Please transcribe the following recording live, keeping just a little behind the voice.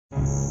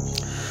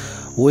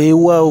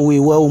Weewa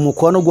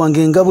omukwano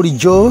gwange nga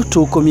bulijjo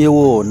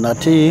tukomyewo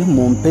nate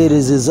mu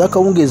mpeereza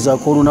ez'akawungeezi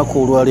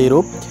ak'olunaku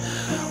olwaleero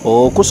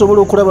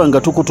okusobola okulaba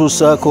nga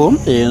tukutuusaako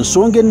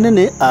ensonga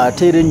ennene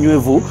ate era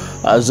ennywevu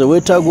ze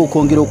weetaaga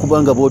okwongera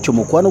okuba nga bw'otyo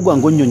mukwano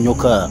gwange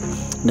onnyonnyoka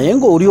naye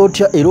ng'oli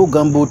otya era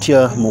ogamba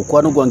otya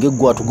mukwano gwange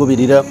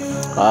gwatugoberera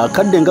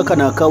akadde nga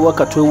kano akaawa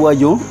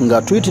katwewaayo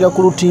nga tuyitira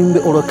ku lutimbe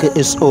olwa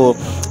KSO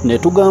ne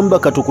tugamba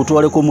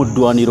katukutwaleko mu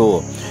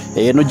ddwaniro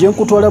eno gye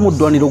nkutwala mu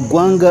ddwaniro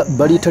ggwanga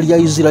baliita lya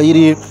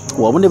Isirayiri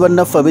wamu ne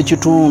bannaffe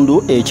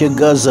ab'ekitundu eky'e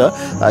GAZA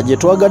gye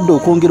twagadde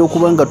okwongera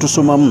okuba nga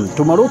tusomamu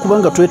tumale okuba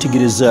nga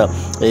twetegereza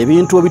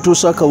ebintu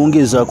ebituusa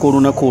akawungeezi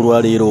ak'olunaku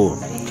olwaleero.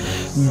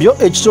 Byo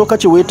ekisooka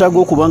kye weetaaga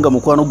okuba nga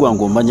mukwano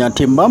gwange omanya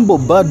nti mambo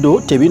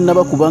bado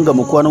tebinnaba kubanga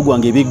mukwano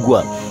gwange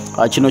biggwa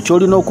kino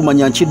kyolina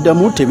okumanya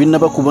nkiddamu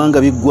tebinnaba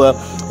kubanga biggwa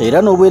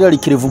era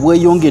n'obweraliikirivu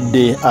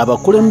bweyongedde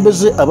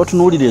abakulembeze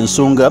abatunuulira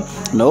ensonga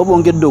nabo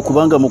bongedde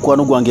okubanga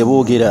mukwano gwange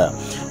boogera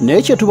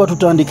naye kye tuba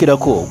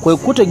tutandikirako kwe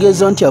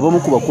kutegeeza nti abamu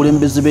ku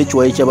bakulembeze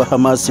b'ekiwayi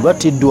ky'Abahamasi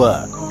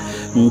battiddwa.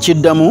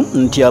 Nkiddamu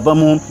nti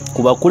abamu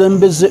ku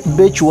bakulembeze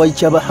b'ekiwayi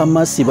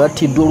ky'Abahamasi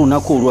battiddwa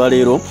olunaku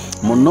olwaleero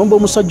mu nnombo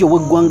omusajja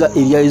ow'eggwanga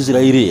erya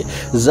Isirayiri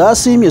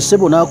zaasiimye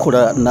ssebo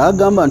n'akola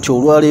n'agamba nti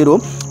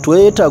olwaleero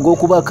twetaaga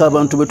okubaako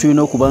abantu be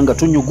tulina okuba nga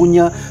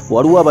tunyugunya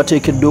waliwo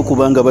abateekeddwa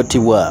okuba nga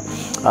battibwa.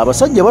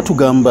 Abasajja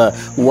batugamba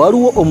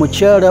waliwo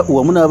omukyala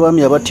wamu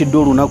n'abaami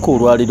abattiddwa olunaku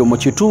olwaleero mu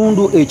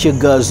kitundu eky'e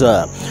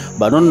GAZA.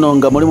 Bano nno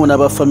nga mulimu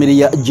n'abafamire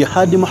ya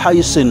Jihad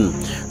Muhaisin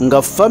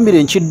nga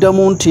famire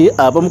nkiddamu nti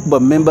abamu ku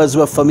bamembazi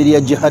ba famire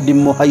ya Jihad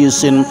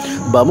Muhaisin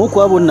bamu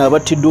ku abo nno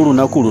abattiddwa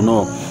olunaku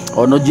luno.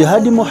 Ono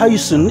Jihad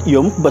Muhaisin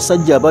y'omu ku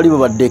basajja abaali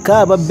babaddeko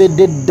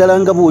ababbedde ddala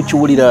nga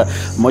bw'okiwulira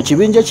mu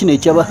kibinja kino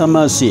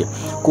eky'Abahamasi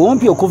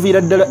kumpi okuviira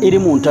ddala eri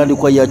mu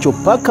ntandikwa yakyo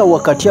paka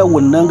wakati awo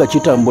wonna nga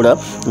kitambula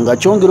nga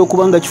kyongera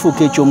okuba nga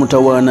kifuuka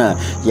eky'omutawaana.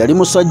 Yali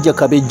musajja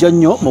kabejja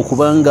nnyo mu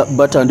kubanga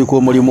batandika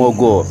omulimu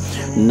ogwo.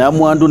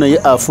 Namwandu naye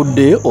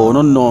afudde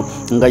ono nno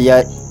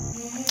nga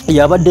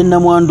yabadde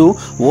namwandu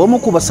w'omu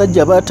ku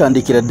basajja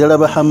baatandikira ddala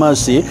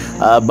Bahamasi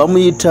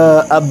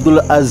bamuyita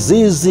Abdul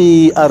Aziz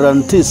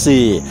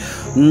Arantisi.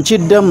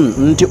 Nkiddamu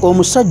nti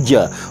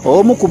omusajja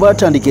omu ku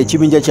baatandika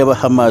ekibinja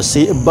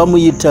ky'Abahamasi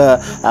bamuyita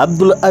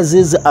Abdul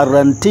Aziz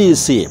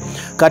Arantisi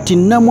kati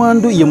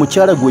namwandu ye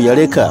mukyala gwe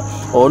yaleka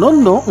ono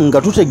nno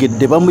nga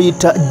tutegedde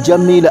bamuyita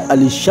Jamila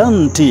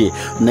Alishanti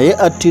naye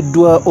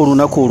attiddwa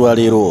olunaku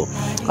olwaleero.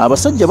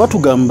 Abasajja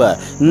batugamba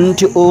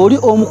nti oli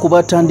omu ku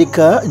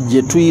batandika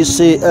gye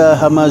tuyise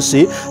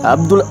Hamasi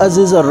Abdul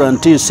Aziz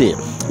Arantisi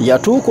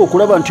yatuuka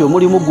okulaba nti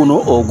omulimu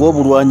guno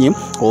ogw'obulwanyi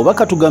oba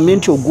katugambe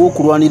nti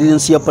ogw'okulwanirira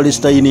ensi ya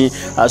Palestine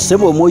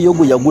aseba omwoyo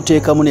gwe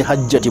yaguteekamu ne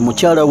Hajjati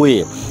mukyala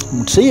we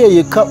si ye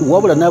yekka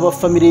wabula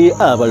n'abafamire ye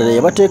abalala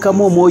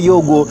yabateekamu omwoyo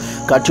ogwo.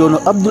 Kati ono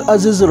Abdul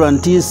Aziz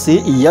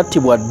Rantisi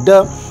yattibwa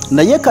dda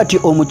naye kati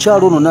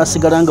omukyalo ono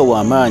n'asigala nga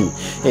w'amaanyi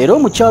era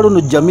omukyalo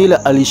ono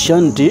Jamila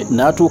Alishanti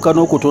n'atuuka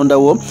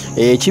n'okutondawo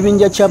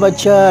ekibinja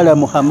ky'abakyala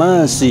mu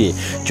Hamasi.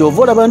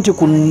 Kyova olaba nti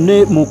ku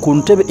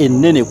ntebe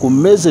ennene ku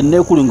mmeeza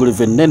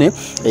enneekulungirivu ennene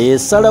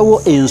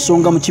esalawo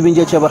ensonga mu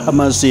kibinja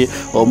ky'Abahamasi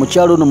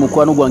omukyalo ono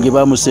mukwano gwange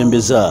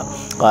baamusembeza.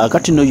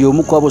 Kati no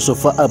y'omu ku abo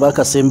sofa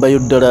abaakasembayo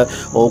ddala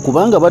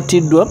okubanga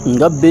battiddwa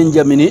nga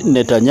Benjamin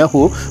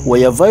Netanyahu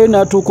we yavaayo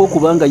n'atuuka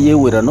okubanga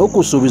yeewera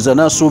n'okusuubiza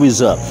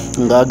n'asuubiza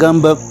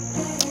ng'agamba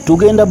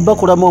tugenda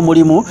bakolamu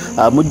omulimu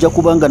mujja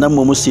kubanga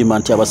nammwe musiima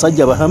nti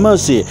abasajja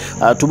Bahamasi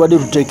tubadde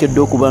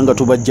tuteekeddwa okubanga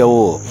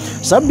tubajjawo.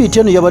 Sabbiiti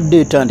eno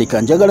yabadde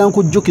etandika njagala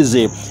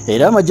nkujjukize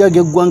era amagye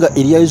ag'eggwanga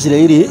erya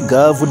Isirayiri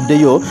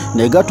gaavuddeyo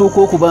ne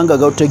gatuuka okubanga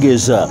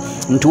gatutegeeza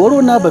nti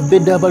waliwo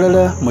n'ababbedde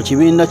abalala mu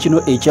kibiina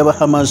kino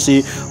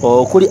eky'Abahamasi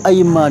okuli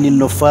Ayman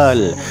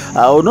Nofal.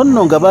 Ono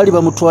nno nga baali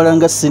bamutwala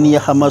nga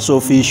senior Hamas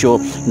official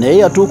naye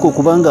yatuuka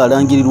okubanga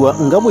alangirirwa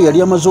nga bwe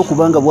yali amaze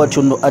okubanga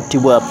bw'atyo nno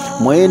attibwa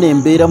mwene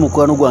embeera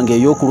mukwano gwange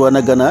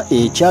ey'okulwanagana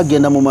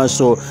ekyagenda mu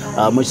maaso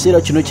mu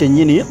kiseera kino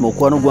kyennyini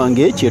mukwano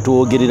gwange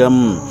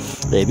kyetuwogereramu.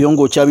 Ebyo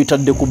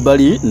ng'okyabitadde ku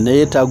bbali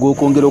neetaaga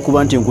okwongera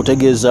okuba nti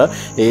nkutegeeza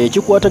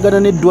ekikwatagana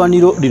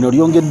n'eddwaniro lino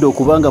lyongedde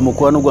okubanga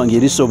mukwano gwange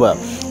erisoba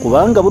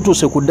kubanga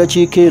butuuse ku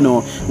ddakiika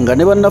eno nga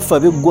ne bannaffe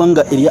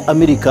ab'eggwanga erya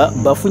Amerika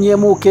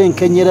bafunyeemuuko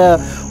enkenyera.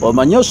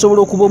 Omanye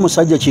osobola okuba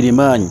omusajja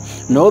kirimaanyi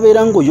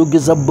n'obeera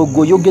ng'oyogeza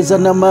bbogo oyogeza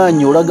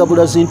n'amaanyi olaga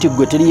bulazi nti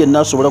gwe teri yenna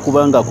asobola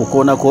kubanga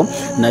akukoonako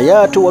naye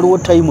ate waliwo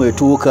tayimu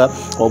etuuka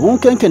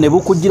obunkenke ne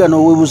bukujjira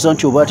n'oweebuuza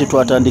nti oba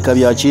tetwatandika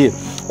byaki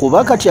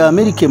kuba kati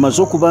Amerika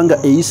emaze okubanga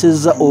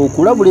eyisezza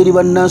okulabula eri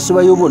bannansi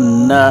bayo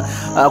bonna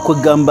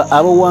kwegamba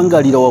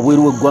abawangaalira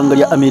wabweru w'eggwanga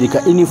lya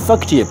Amerika. In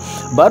fact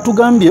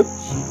batugambye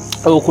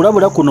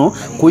okulabula kuno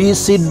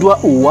kuyisiddwa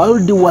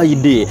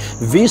worldwide.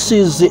 This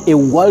is a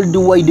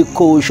worldwide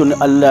caution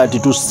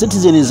alert to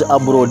citizens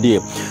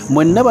abroad.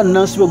 Mwenna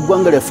bannansi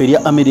b'eggwanga lyaffe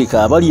erya America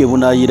abali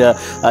ebunaayira,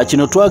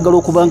 kino twagala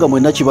okubanga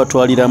mwenna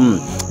kibatwaliramu.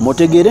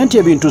 Mutegeere nti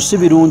ebintu si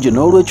birungi,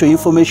 n'olwekyo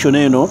information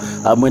eno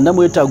mwenna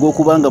mwetaaga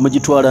okubanga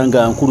mugitwala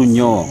nga nkulu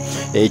nnyo.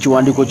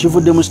 Ekiwandiiko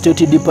kivudde mu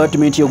State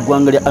Department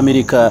y'eggwanga lya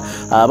America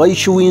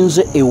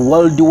abayishuwinze a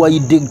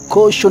worldwide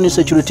caution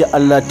security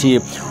alert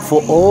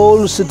for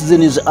all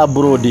citizens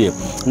abroad.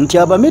 Nti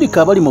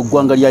Abamerika abali mu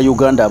ggwanga lya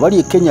Uganda, abali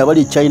e Kenya,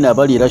 abali e China,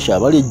 abali e Russia,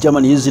 abali e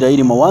Germany,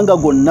 Israel, mawanga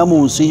gonna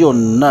mu nsi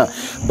yonna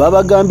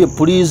babagambye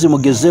please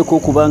mugezeeko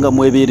okubanga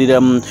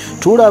mwebeerera.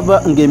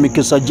 Tulaba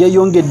ng'emikisa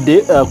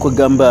gyeyongedde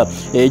kugamba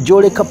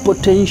gyoleka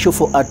potential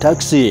for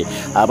attacks,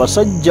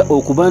 abasajja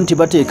okuba nti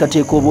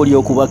bateekateeka obaoli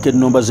okubaka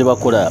ennumba ze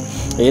bakola.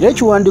 Era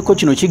ekiwandiiko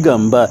kino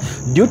kigamba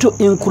due to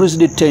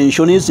increased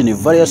tensions in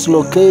various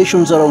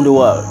locations around the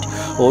world.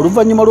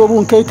 Oluvannyuma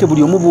lw'obunkeeke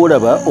buli omu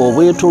bw'olaba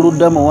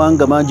obwetoolodde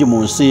amawanga mangi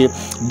mu nsi,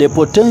 the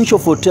potential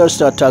for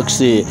terrorist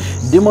attacks,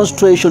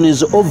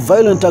 demonstrations of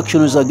violent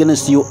actions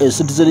against U.S.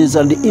 citizens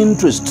and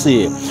interests.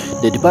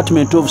 The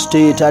Department of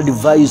State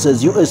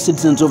advises U.S.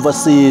 citizens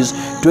overseas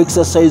to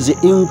exercise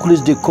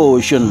increased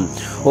caution.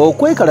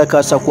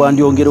 Okwekalakaasa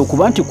kwandyongera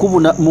okuba nti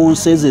kubuna mu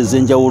nsi ezo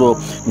ez'enjawulo,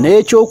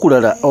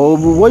 n'ekyokulala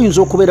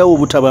wayinza okubeerawo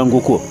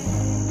obutabanguko.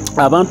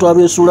 Abantu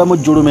abeesuulamu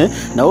jjulume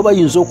nabo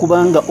bayinza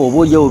okubanga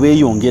oboolyawo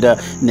beeyongera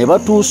ne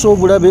batuusa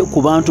obulabe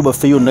ku bantu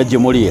baffe yonna gye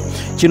muli.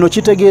 Kino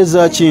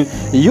kitegeeza ki?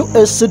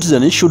 US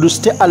citizens should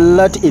stay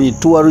alert in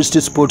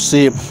tourist spots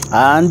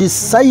and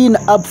sign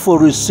up for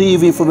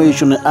receive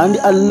information and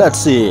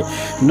alerts.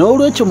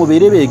 N'olwekyo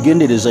mubeere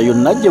beegendereza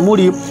yonna gye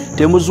muli,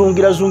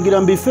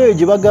 temuzungirazungira mu bifo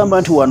gye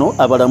bagamba nti wano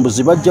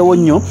abalambuzi bajjawo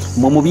nnyo,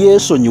 mwe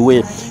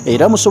mubyesonyiwe.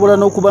 Era musobola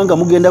n'okubanga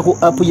mugenda ku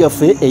app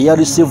yaffe eya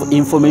receive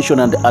information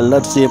and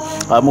alerts,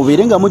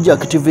 mubeere nga mujja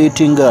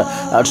activatinga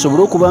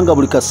tusobole okubanga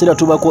buli kaseera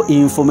tubako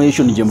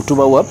information gye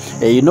mutubawa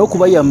erina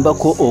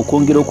okubayambako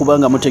okwongera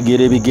okubanga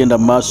mutegeera ebigenda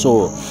mu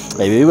maaso.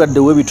 Ebyo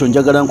bibaddewo ebito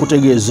njagala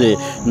nkutegeeze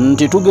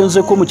nti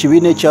tugenzeko mu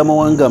kibiina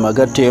eky'amawanga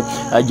amagatte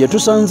gye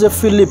tusanze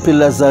Philip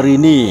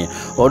Lazzarini,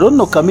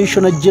 ono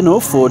Commissioner General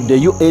for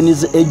the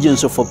UN's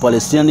Agency for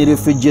Palestinian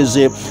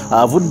Refugees,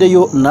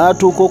 avuddeyo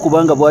n'atuuka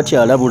okubanga bw'ati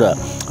alabula.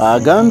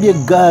 Agambye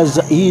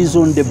Gaza is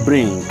on the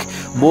brink.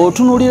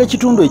 Bw'otunuulira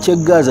ekitundu eky'e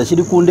Gaza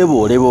kiri ku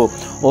ndeboolebo.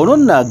 Ono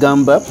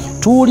n'agamba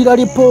tuwulira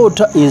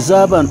lipoota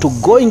ez'abantu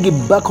going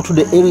back to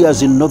the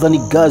areas in northern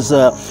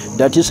Gaza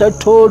that is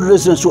told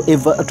residents to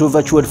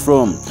evacuate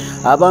from.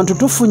 Abantu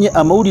tufunye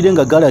amawulire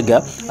nga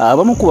galaga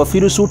abamu ku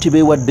bafirisuuti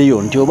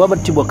beewaddeyo nti oba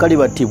battibwa kale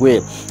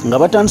battibwe, nga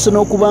batandise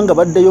n'okubanga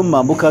baddeyo mu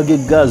mambuka g'e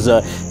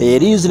Gaza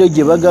eri Israel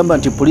gye bagamba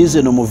nti poliisi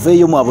eno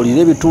muveeyo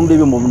mwabulire ebitundu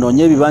ebyo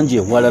munoonye ebibanja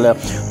ewalala.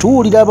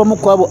 Tuwulira abamu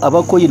ku abo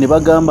abakoye ne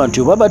bagamba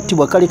nti oba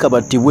battibwa kale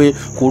kabattibwe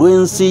ku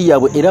lw'ensi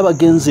yaabwe era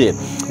bagenze.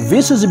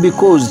 This is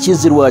because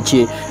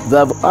kizirwaki they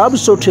have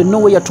absolutely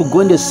nowhere to go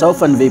in the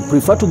south and they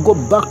prefer to go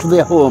back to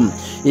their home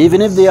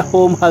even if their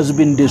home has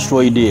been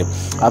destroyed.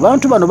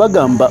 Abantu bano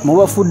bagamba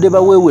mubafudde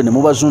baweewe ne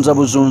mubazunza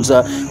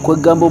buzunza,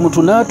 kwegamba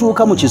omuntu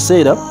n'atuuka mu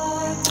kiseera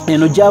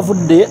eno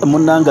gyavudde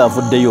munnanga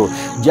avuddeyo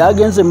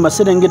gyagenze mu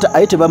Maserengeta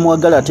aye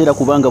tebamwagala ateera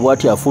kubanga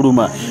bw'ati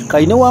afuluma.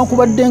 Kayine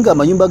wankubadde nga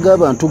amayumba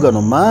g'abantu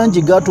gano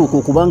mangi gatuuka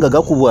okubanga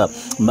gakubwa,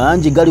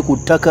 mangi gali ku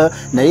ttaka,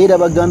 naye era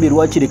bagambye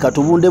lwakiri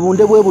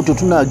katubundebunde bwe buto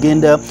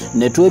tunaagenda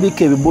ne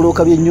twebika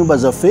ebibulooka by'ennyumba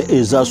zaffe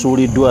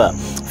ezasuuliddwa.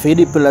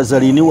 Philip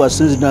Lazzarini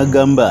wasinze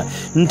n'agamba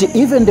nti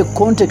even the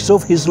context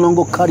of his long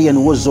career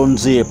was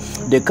zones,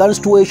 the current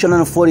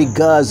situation for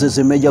Gaza is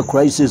a major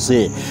crisis.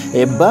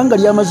 Ebbanga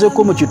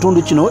lyamazeeko mu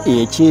kitundu kino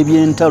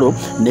eky'ebyentalo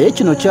naye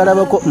kino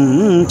kyalabako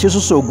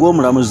kisusa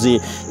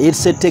ogw'omulamuzi.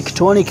 It's a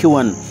tectonic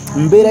one.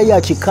 Mbeera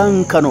ya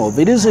kikankano.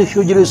 There is a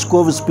huge risk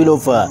of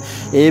spillover.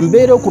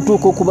 Embeera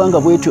okutuuka okubanga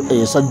bwetyo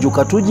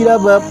esajjuka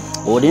tugiraba.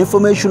 All the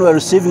information we are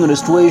receiving on the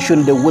situation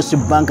in the West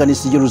Bank and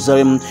East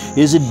Jerusalem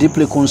is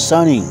deeply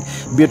concerning.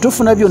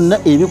 Byetufuna byonna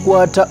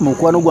ebikwata mu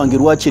mukwano gwange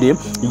lwakiri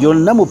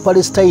yonna mu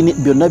Palestine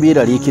byonna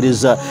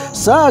byeraliikiriza.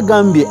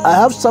 Saagambye I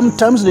have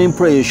sometimes the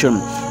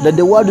impression that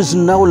the world is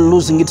now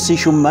losing its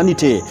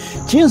humanity.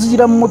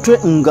 Kinzijira mu mutwe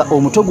nga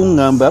omutwe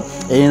guŋŋamba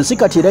ensi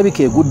kati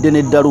erabika egudde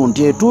n'eddalu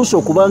nti etuuse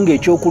okubanga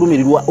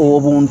ekyokulumirirwa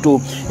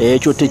obuntu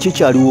ekyo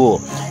tekikyaliwo.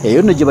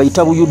 Eyo ne gye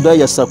bayita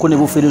Buyudaaya ssaako ne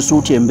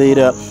Bufirisuuti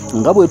embeera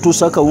nga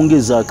bwetuusa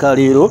akawungeezi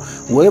akaleero.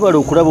 Weebale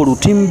okulaba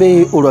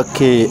olutimbe olwa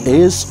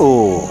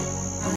KSO.